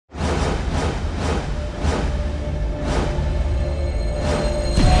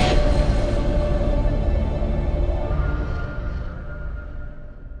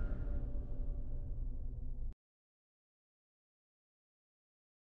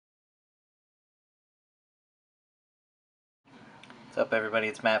What's up, everybody?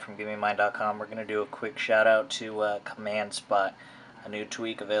 It's Matt from GiveMeMine.com. We're going to do a quick shout out to CommandSpot, a new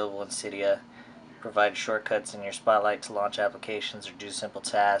tweak available in Cydia. Provides shortcuts in your Spotlight to launch applications or do simple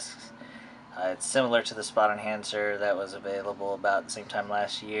tasks. It's similar to the Spot Enhancer that was available about the same time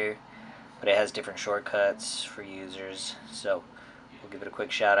last year, but it has different shortcuts for users. So we'll give it a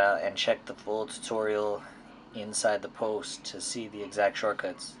quick shout out and check the full tutorial inside the post to see the exact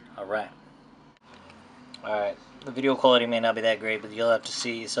shortcuts. Alright, the video quality may not be that great, but you'll have to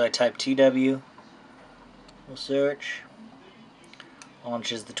see. So I type TW, we'll search,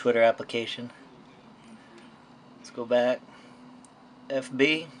 launches the Twitter application. Let's go back,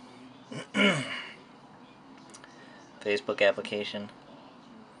 FB, Facebook application.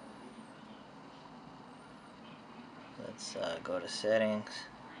 Let's go to settings.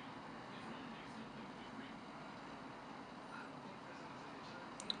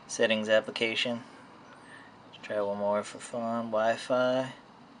 Settings application. Let's try one more for fun. Wi-Fi.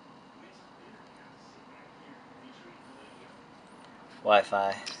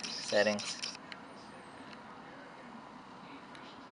 Wi-Fi settings.